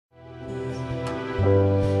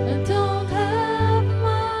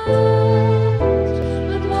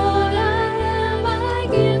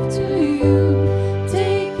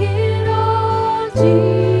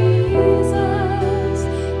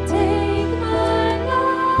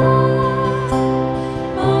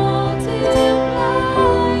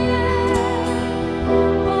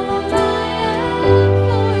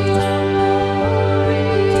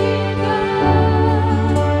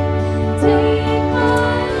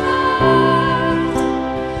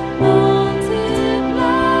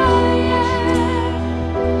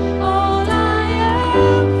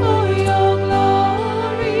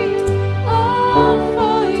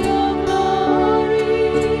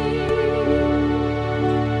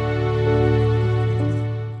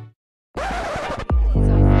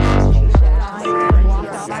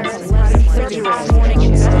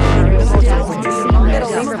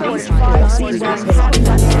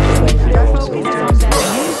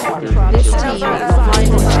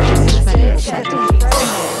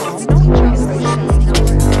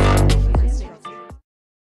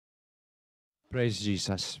Praise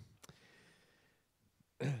Jesus.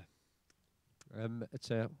 It's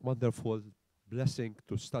a wonderful blessing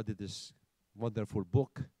to study this wonderful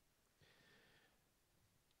book.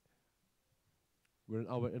 We're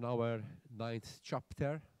in our 9th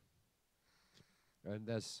chapter, and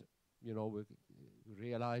as you know, we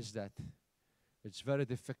realize that it's very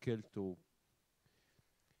difficult to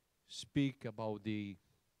speak about the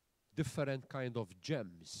different kind of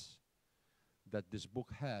gems that this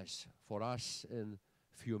book has for us in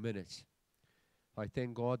a few minutes. I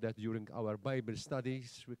thank God that during our Bible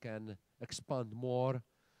studies we can expand more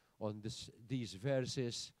on these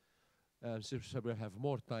verses, so we'll have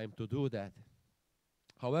more time to do that.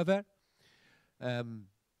 However,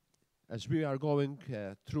 as we are going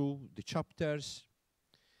through the chapters,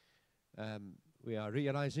 we are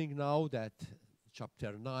realizing now that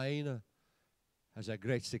chapter 9 has a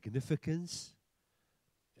great significance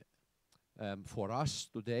for us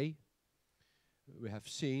today. We have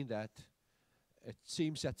seen that it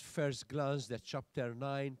seems at first glance that chapter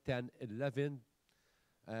 9, 10, 11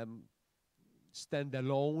 stand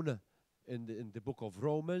alone in the book of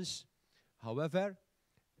Romans. However,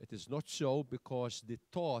 it is not so, because the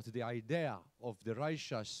thought, the idea of the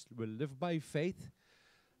righteous will live by faith,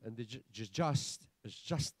 and the just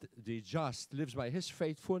lives by his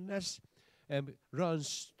faithfulness, and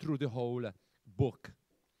runs through the whole book.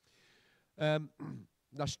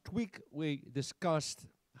 Last week we discussed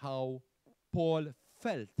how Paul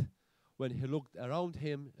felt when he looked around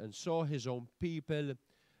him and saw his own people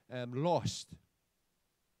lost,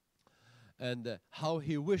 and how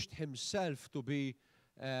he wished himself to be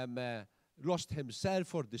lost himself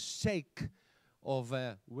for the sake of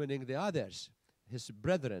winning the others, his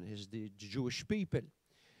brethren, the Jewish people.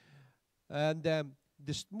 And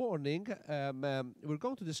this morning we're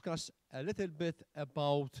going to discuss a little bit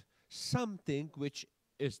about something which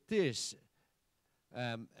is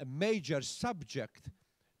a major subject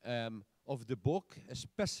of the book,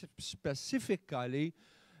 specifically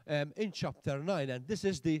in chapter 9, and this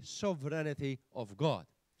is the sovereignty of God.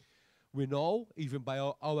 We know, even by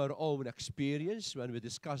our own experience, when we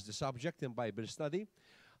discuss the subject in Bible study,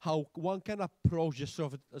 how one can approach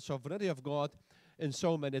the sovereignty of God in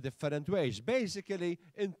so many different ways, basically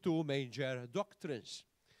in two major doctrines.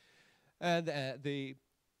 And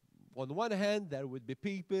on one hand, there would be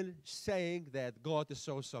people saying that God is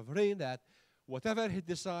so sovereign that whatever he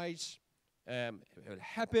decides will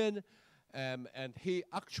happen, and he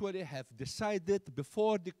actually have decided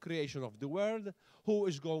before the creation of the world who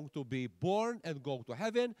is going to be born and go to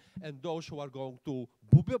heaven, and those who are going to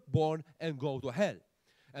be born and go to hell.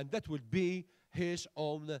 And that would be his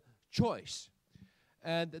own choice.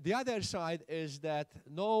 And the other side is that,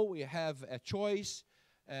 no, we have a choice.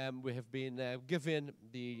 We have been given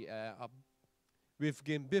the we've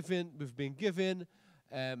been given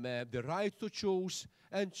the right to choose,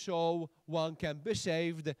 and so one can be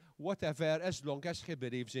saved whatever, as long as he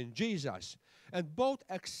believes in Jesus. And both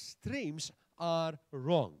extremes are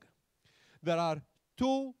wrong. There are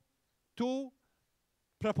two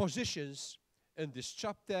propositions in this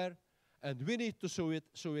chapter, and we need to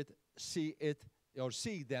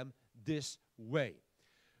see them this way,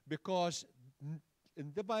 because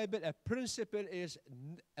in the Bible, a principle is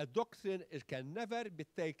a doctrine. It can never be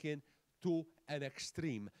taken to an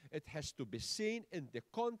extreme. It has to be seen in the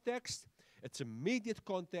context, its immediate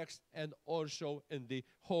context, and also in the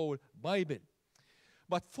whole Bible.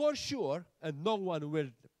 But for sure, and no one will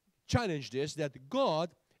challenge this, that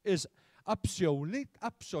God is absolutely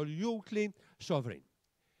sovereign.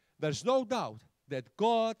 There's no doubt that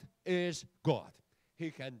God is God.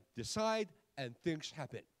 He can decide and things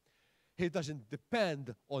happen. He doesn't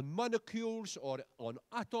depend on molecules or on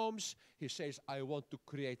atoms. He says, I want to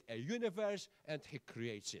create a universe, and he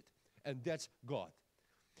creates it. And that's God.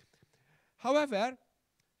 However,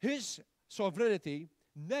 his sovereignty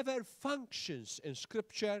never functions in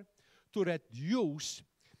Scripture to reduce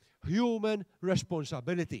human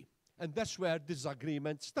responsibility. And that's where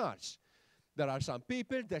disagreement starts. There are some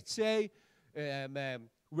people that say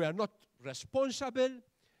we are not responsible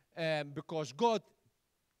because God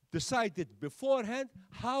decided beforehand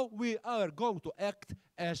how we are going to act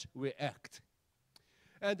as we act.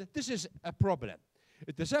 And this is a problem.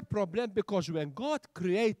 It is a problem because when God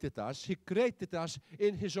created us, He created us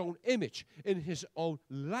in His own image, in His own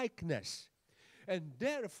likeness. And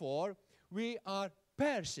therefore, we are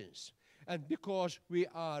persons. And because we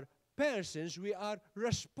are persons, we are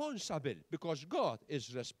responsible, because God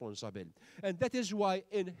is responsible. And that is why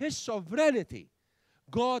in His sovereignty,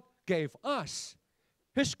 God gave us,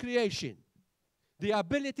 His creation, the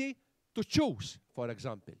ability to choose, for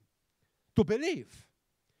example, to believe,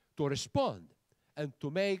 to respond, and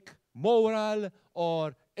to make moral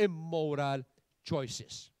or immoral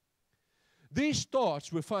choices. These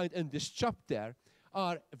thoughts we find in this chapter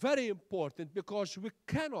are very important because we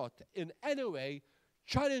cannot in any way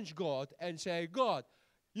challenge God and say, God,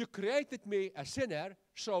 you created me a sinner,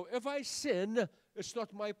 so if I sin, it's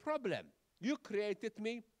not my problem. You created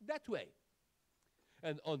me that way.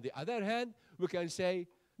 And on the other hand, we can say,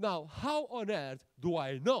 now, how on earth do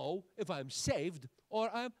I know if I'm saved or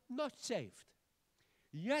I'm not saved?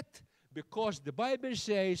 Yet, because the Bible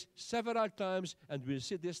says several times, and we'll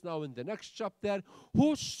see this now in the next chapter,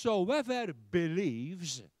 whosoever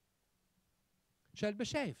believes shall be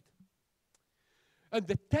saved. And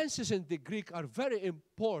the tenses in the Greek are very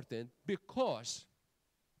important because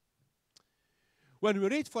when we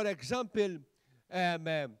read, for example,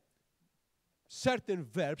 certain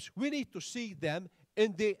verbs, we need to see them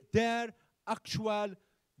in their actual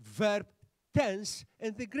verb tense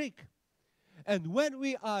in the Greek. And when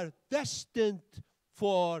we are destined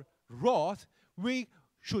for wrath, we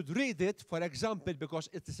should read it, for example, because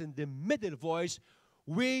it is in the middle voice,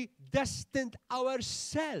 we destined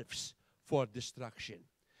ourselves for destruction.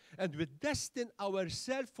 And we destine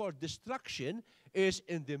ourselves for destruction is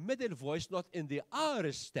in the middle voice, not in the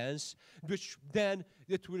aorist tense, which then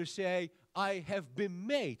it will say, I have been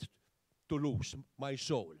made to lose my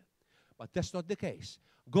soul. But that's not the case.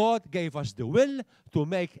 God gave us the will to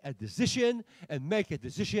make a decision and make a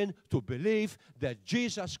decision to believe that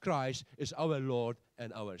Jesus Christ is our Lord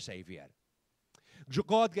and our Savior.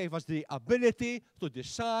 God gave us the ability to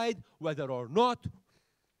decide whether or not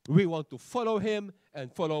we want to follow Him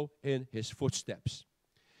and follow in His footsteps.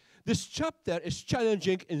 This chapter is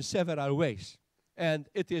challenging in several ways, and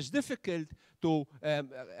it is difficult to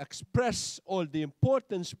express all the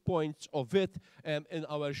importance points of it in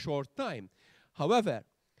our short time. However,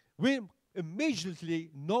 we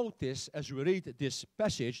immediately notice as we read this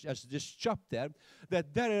passage, as this chapter,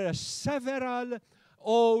 that there are several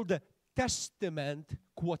Old Testament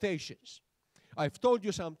quotations. I've told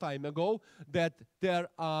you some time ago that there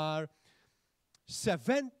are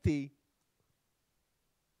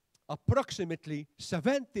approximately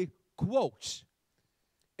 70 quotes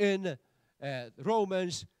in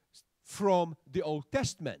Romans from the Old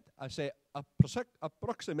Testament. I say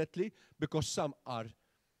approximately because some are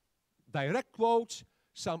direct quotes,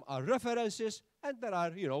 some are references, and there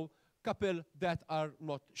are, couple that are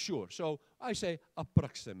not sure. So I say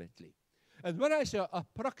approximately. And when I say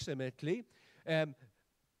approximately,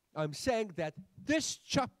 I'm saying that this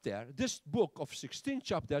chapter, this book of 16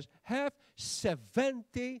 chapters, have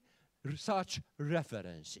 70 such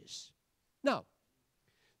references. Now,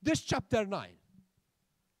 this chapter 9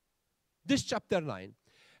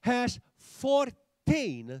 has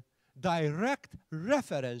 14 direct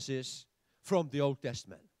references from the Old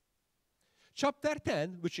Testament. Chapter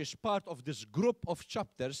 10, which is part of this group of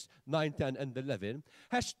chapters, 9, 10, and 11,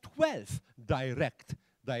 has 12 direct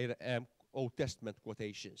Old Testament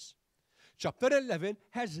quotations. Chapter 11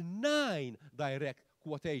 has 9 direct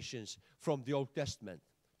quotations from the Old Testament.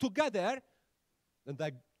 Together, and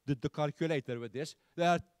I did the calculator with this, there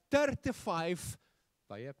are 35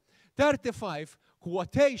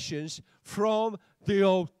 quotations from the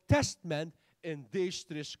Old Testament in these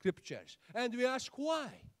 3 scriptures. And we ask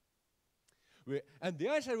why? And the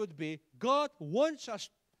answer would be, God wanted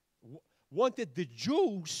the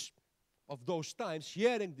Jews of those times,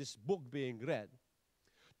 hearing this book being read,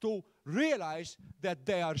 to realize that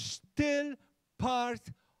they are still part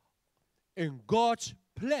in God's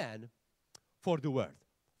plan for the world,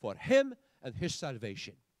 for Him and His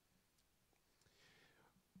salvation.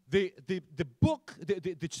 The book,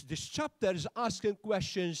 this chapter is asking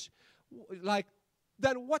questions like,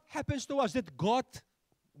 then what happens to us? Did God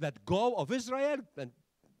let go of Israel? And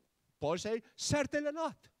Paul said, certainly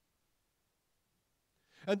not.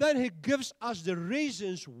 And then he gives us the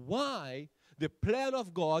reasons why the plan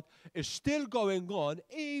of God is still going on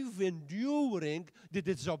even during the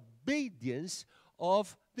disobedience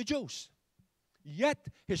of the Jews. Yet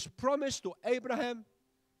his promise to Abraham,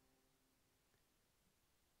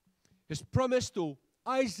 his promise to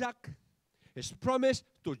Isaac, his promise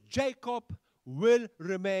to Jacob will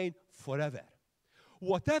remain forever.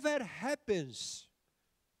 Whatever happens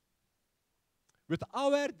with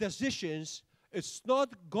our decisions, it's not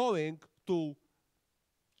going to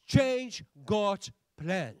change God's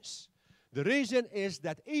plans. The reason is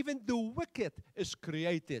that even the wicked is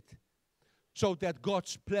created so that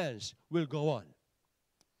God's plans will go on.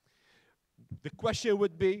 The question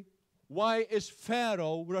would be, why is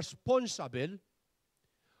Pharaoh responsible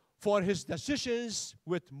for his decisions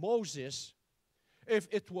with Moses if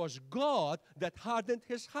it was God that hardened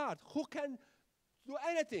his heart? Who can do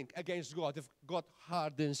anything against God if God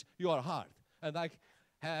hardens your heart? And I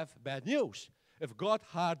have bad news. If God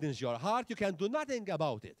hardens your heart, you can do nothing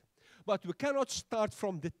about it. But we cannot start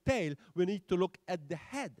from the tail. We need to look at the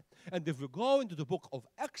head. And if we go into the book of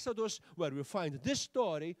Exodus, where we find this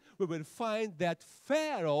story, we will find that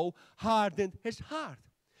Pharaoh hardened his heart.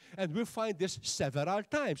 And we find this several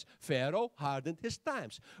times. Pharaoh hardened his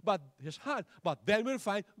heart. But then we'll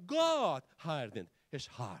find God hardened his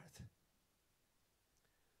heart.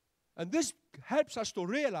 And this helps us to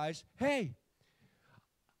realize, hey,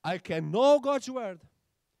 I can know God's word.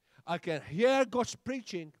 I can hear God's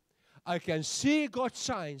preaching. I can see God's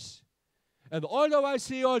signs. And although I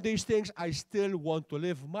see all these things, I still want to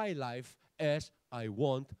live my life as I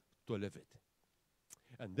want to live it.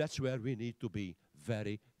 And that's where we need to be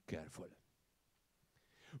very careful.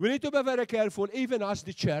 We need to be very careful, even as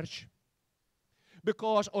the church,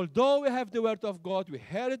 because although we have the Word of God, we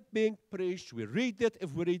hear it being preached, we read it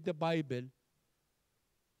if we read the Bible,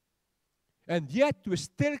 and yet we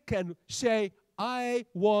still can say, I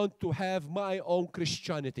want to have my own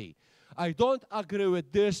Christianity. I don't agree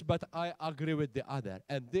with this, but I agree with the other.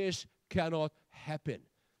 And this cannot happen.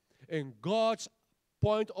 In God's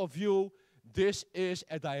point of view, this is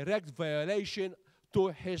a direct violation to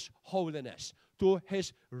His holiness, to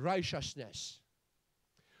His righteousness.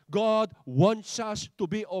 God wants us to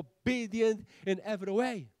be obedient in every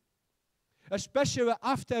way, especially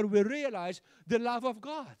after we realize the love of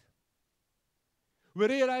God. We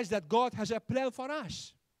realize that God has a plan for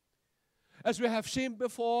us. As we have seen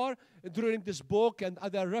before during this book and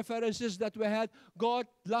other references that we had, God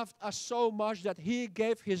loved us so much that He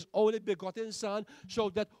gave His only begotten Son so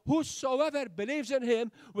that whosoever believes in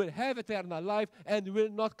Him will have eternal life and will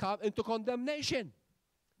not come into condemnation.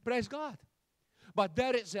 Praise God. But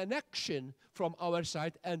there is an action from our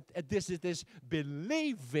side, and this is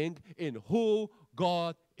believing in who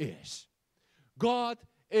God is. God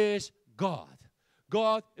is God.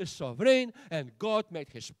 God is sovereign, and God made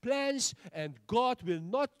His plans, and God will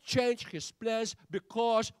not change His plans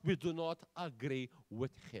because we do not agree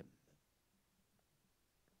with Him.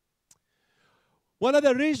 One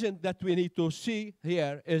other reason that we need to see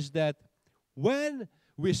here is that when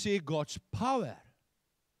we see God's power,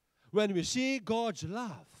 when we see God's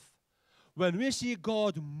love, when we see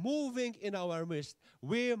God moving in our midst,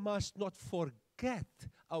 we must not forget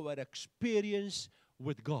our experience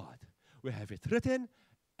with God. We have it written,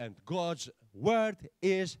 and God's word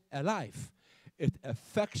is alive. It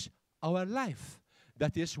affects our life.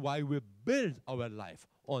 That is why we build our life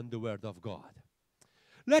on the word of God.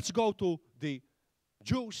 Let's go to the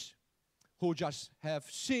Jews who just have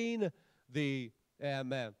seen the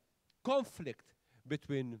conflict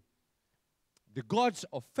between the gods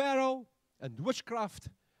of Pharaoh and witchcraft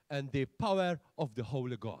and the power of the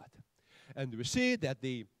Holy God. And we see that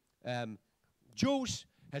the Jews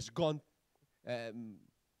has gone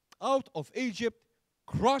out of Egypt,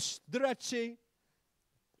 crossed the Red Sea,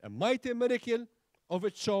 a mighty miracle of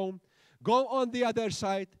its own, go on the other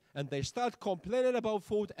side, and they start complaining about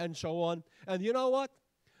food and so on. And you know what?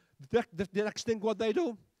 The next thing what they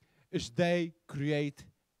do is they create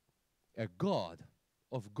a god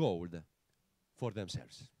of gold for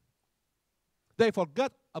themselves. They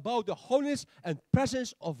forgot about the holiness and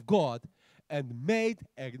presence of God and made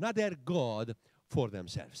another god for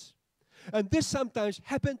themselves. And this sometimes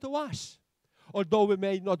happens to us. Although we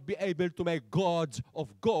may not be able to make gods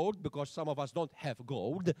of gold, because some of us don't have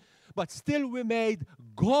gold, but still we made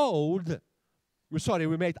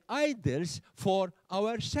we made idols for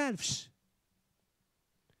ourselves.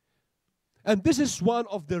 And this is one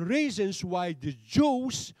of the reasons why the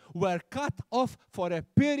Jews were cut off for a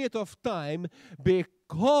period of time,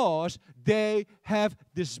 because they have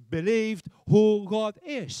disbelieved who God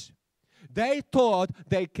is. They thought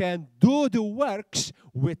they can do the works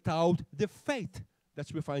without the faith.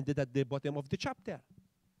 That's we find it at the bottom of the chapter.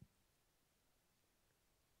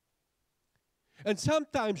 And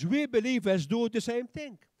sometimes we believers do the same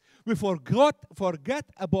thing. We forget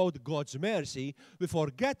about God's mercy, we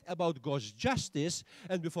forget about God's justice,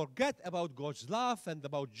 and we forget about God's love and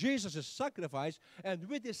about Jesus' sacrifice, and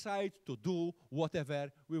we decide to do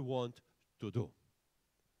whatever we want to do.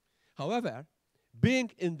 However,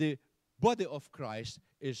 being in the body of Christ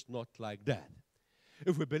is not like that.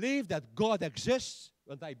 If we believe that God exists,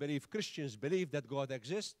 and I believe Christians believe that God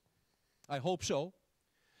exists, I hope so,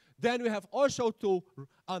 then we have also to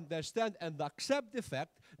understand and accept the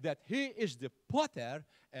fact that He is the potter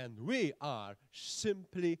and we are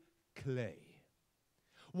simply clay.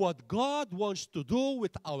 What God wants to do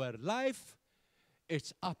with our life,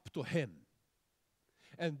 it's up to Him.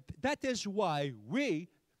 And that is why we,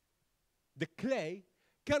 the clay,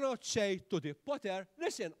 cannot say to the potter,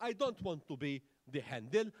 listen, I don't want to be the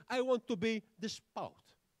handle, I want to be the spout.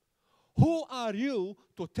 Who are you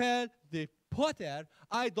to tell the potter,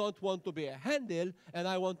 I don't want to be a handle and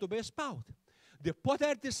I want to be a spout? The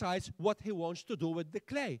potter decides what he wants to do with the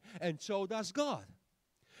clay, and so does God.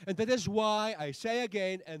 And that is why I say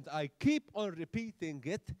again, and I keep on repeating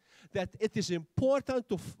it, that it is important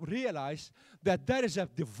to realize that there is a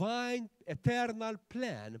divine, eternal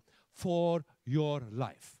plan for your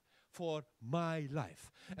life, for my life.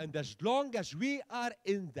 And as long as we are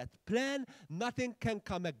in that plan, nothing can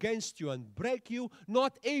come against you and break you,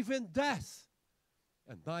 not even death.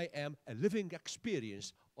 And I am a living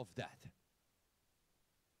experience of that.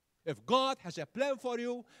 If God has a plan for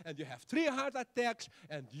you, and you have 3 heart attacks,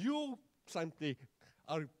 and you simply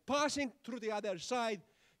are passing through the other side,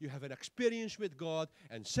 you have an experience with God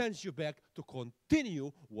and sends you back to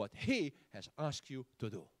continue what He has asked you to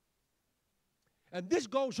do. And this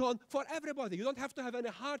goes on for everybody. You don't have to have any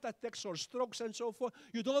heart attacks or strokes and so forth.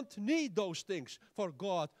 You don't need those things for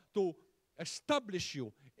God to establish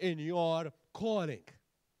you in your calling.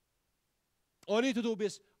 All you need to do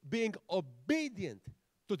is being obedient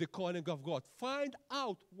to the calling of God. Find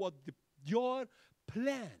out what your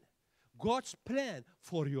plan, God's plan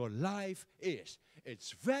for your life is.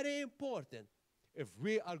 It's very important if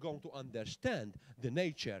we are going to understand the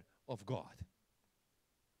nature of God.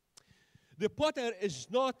 The potter is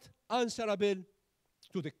not answerable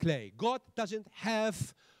to the clay. God doesn't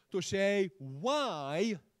have to say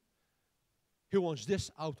why He wants this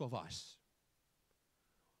out of us.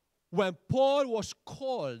 When Paul was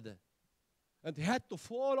called and he had to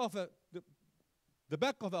fall off the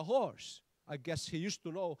back of a horse, I guess he used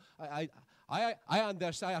to know. I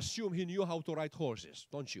understand. I assume he knew how to ride horses,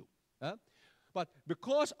 don't you? Huh? But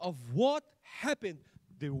because of what happened,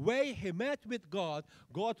 the way he met with God,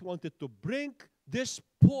 God wanted to bring this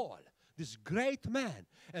Paul, this great man,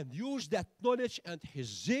 and use that knowledge and his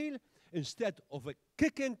zeal. Instead of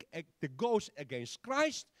kicking the ghost against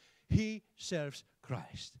Christ, he serves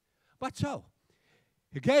Christ. But so,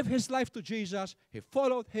 he gave his life to Jesus, he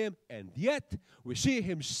followed him, and yet we see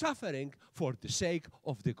him suffering for the sake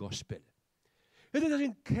of the gospel. He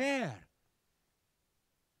doesn't care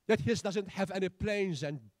that he doesn't have any planes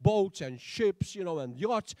and boats and ships, and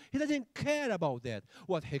yachts. He doesn't care about that.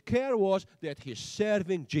 What he cared was that he's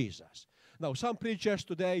serving Jesus. Now, some preachers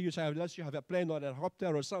today, you say, unless you have a plane or a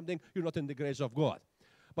helicopter or something, you're not in the grace of God.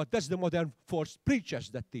 But that's the modern false preachers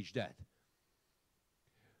that teach that.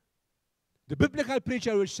 The biblical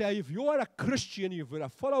preacher will say, if you are a Christian, if you're a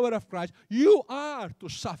follower of Christ, you are to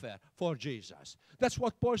suffer for Jesus. That's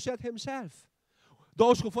what Paul said himself.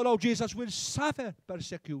 Those who follow Jesus will suffer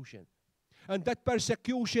persecution. And that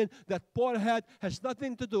persecution that Paul had has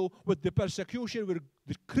nothing to do with the persecution where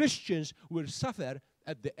the Christians will suffer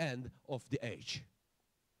at the end of the age.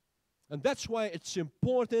 And that's why it's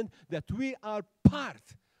important that we are part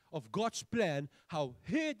of God's plan, how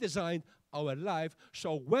He designed our life,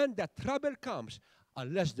 so when the trouble comes,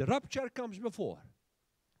 unless the rapture comes before,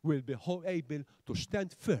 we'll be able to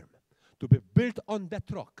stand firm, to be built on that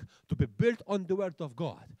rock, to be built on the Word of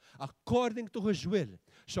God, according to His will,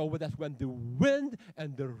 so that when the wind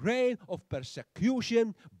and the rain of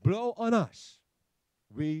persecution blow on us,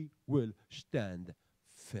 we will stand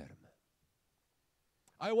firm.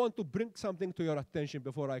 I want to bring something to your attention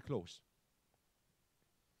before I close.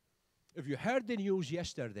 If you heard the news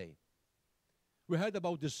yesterday, we heard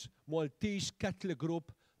about this Maltese Catholic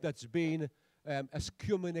group that's been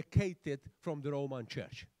excommunicated from the Roman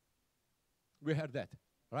Church. We heard that,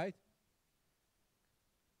 right?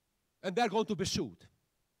 And they're going to be sued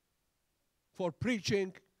for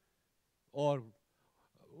preaching, or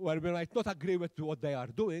well, we might not agree with what they are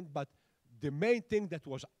doing, but the main thing that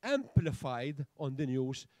was amplified on the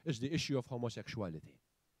news is the issue of homosexuality.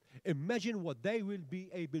 Imagine what they will be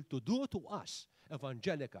able to do to us,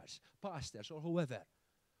 evangelicals, pastors, or whoever,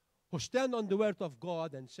 who stand on the word of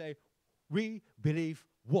God and say, we believe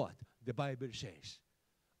what the Bible says.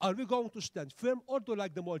 Are we going to stand firm or do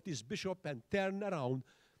like the Maltese bishop and turn around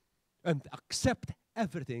and accept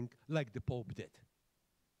everything like the Pope did?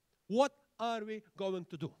 What are we going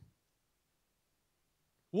to do?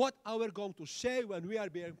 What are we going to say when we are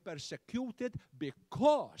being persecuted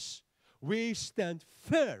because we stand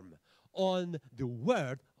firm on the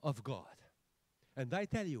word of God? And I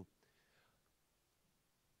tell you,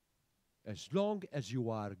 as long as you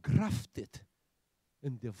are grafted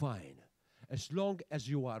in the vine, as long as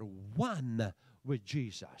you are one with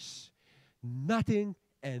Jesus, nothing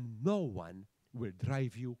and no one will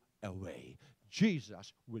drive you away.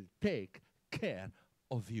 Jesus will take care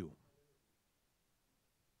of you.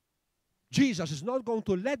 Jesus is not going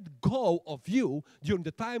to let go of you during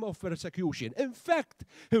the time of persecution. In fact,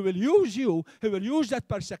 He will use you, He will use that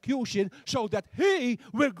persecution so that He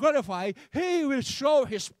will glorify, He will show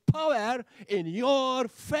His power in your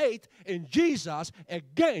faith in Jesus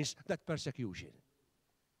against that persecution.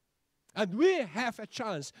 And we have a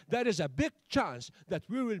chance, there is a big chance that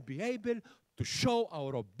we will be able to show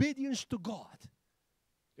our obedience to God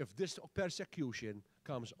if this persecution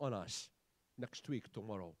comes on us next week,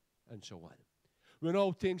 tomorrow, and so on. We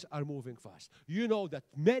know things are moving fast. You know that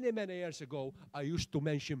many, many years ago, I used to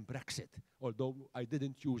mention Brexit, although I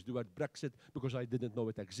didn't use the word Brexit because I didn't know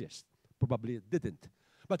it exists. Probably it didn't.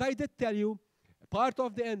 But I did tell you, part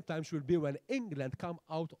of the end times will be when England come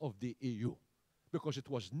out of the EU, because it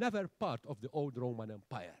was never part of the old Roman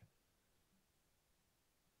Empire.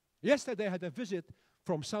 Yesterday, I had a visit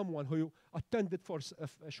from someone who attended for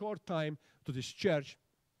a short time to this church.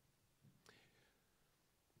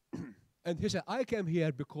 And he said, I came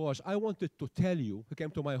here because I wanted to tell you, he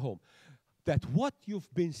came to my home, that what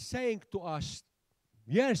you've been saying to us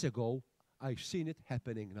years ago, I've seen it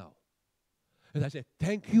happening now. And I said,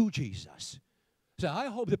 thank you, Jesus. So I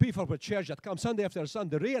hope the people from the church that come Sunday after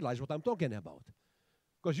Sunday realize what I'm talking about.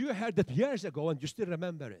 Because you heard that years ago and you still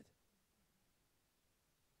remember it.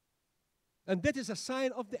 And that is a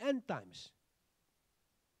sign of the end times.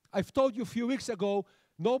 I've told you a few weeks ago,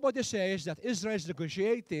 nobody says that Israel is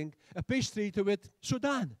negotiating a peace treaty with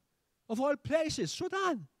Sudan. Of all places,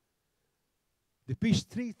 Sudan. The peace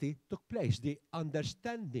treaty took place. The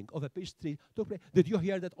understanding of a peace treaty took place. Did you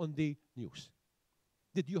hear that on the news?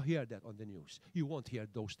 Did you hear that on the news? You won't hear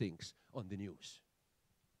those things on the news.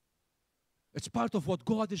 It's part of what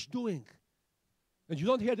God is doing. And you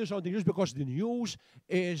don't hear this on the news because the news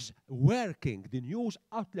is working. The news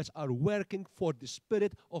outlets are working for the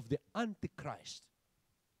spirit of the Antichrist.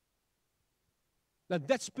 And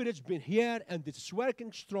that spirit's been here and it's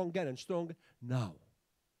working stronger and stronger now.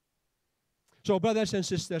 So, brothers and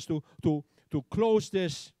sisters, to close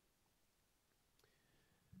this,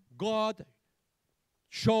 God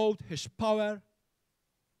showed His power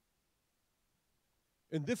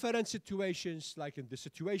in different situations, like in the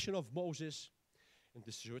situation of Moses, in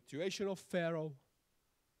the situation of Pharaoh.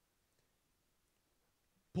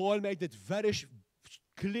 Paul made it very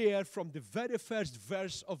clear from the very first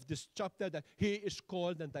verse of this chapter that he is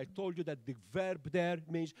called, and I told you that the verb there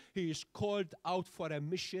means he is called out for a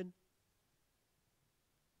mission.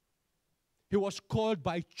 He was called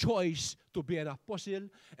by choice to be an apostle,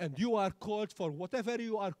 and you are called for whatever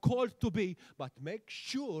you are called to be, but make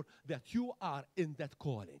sure that you are in that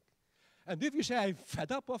calling. And if you say, I'm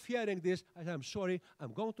fed up of hearing this, I say, I'm sorry,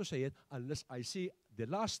 I'm going to say it unless I see the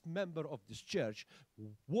last member of this church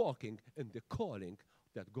walking in the calling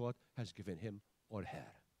that God has given him or her.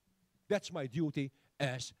 That's my duty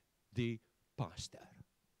as the pastor.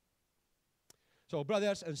 So,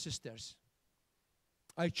 brothers and sisters,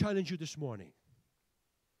 I challenge you this morning.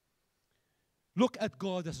 Look at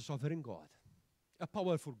God as a sovereign God, a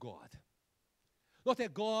powerful God. Not a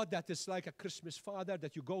God that is like a Christmas father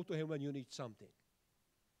that you go to Him when you need something.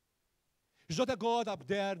 He's not a God up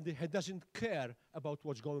there that doesn't care about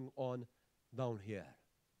what's going on down here.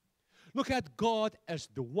 Look at God as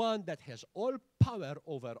the one that has all power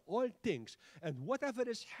over all things. And whatever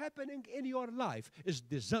is happening in your life is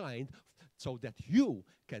designed so that you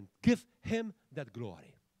can give Him that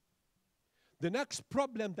glory. The next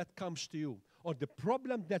problem that comes to you, or the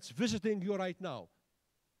problem that's visiting you right now,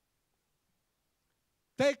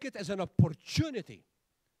 take it as an opportunity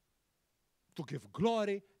to give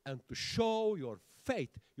glory and to show your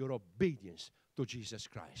faith, your obedience to Jesus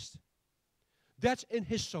Christ. That's in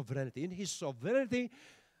His sovereignty. In His sovereignty,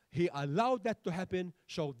 He allowed that to happen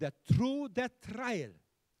so that through that trial,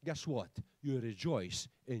 guess what? You rejoice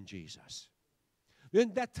in Jesus.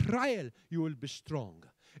 In that trial, you will be strong.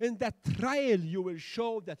 In that trial, you will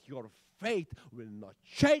show that your faith will not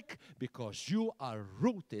shake because you are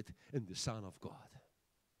rooted in the Son of God.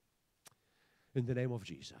 In the name of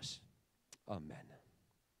Jesus. Amen.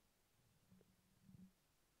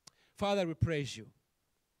 Father, we praise you.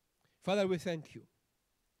 Father, we thank you.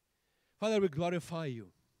 Father, we glorify you.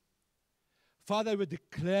 Father, we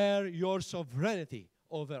declare your sovereignty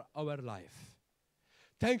over our life.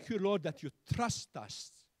 Thank you, Lord, that you trust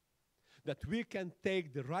us, that we can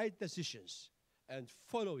take the right decisions and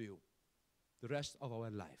follow you the rest of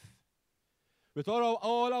our life. With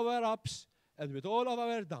all our ups and with all of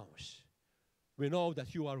our downs, we know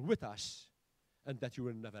that you are with us and that you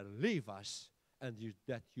will never leave us and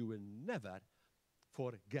that you will never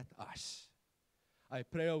forget us. I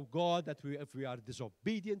pray, oh God, that if we are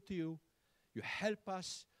disobedient to you, you help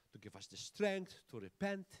us to give us the strength to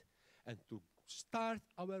repent and to start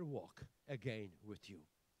our walk again with you.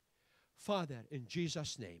 Father, in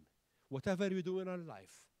Jesus' name, whatever we do in our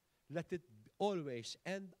life, let it always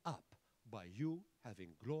end up by you having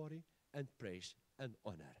glory and praise and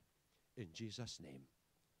honor. In Jesus' name,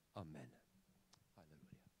 amen.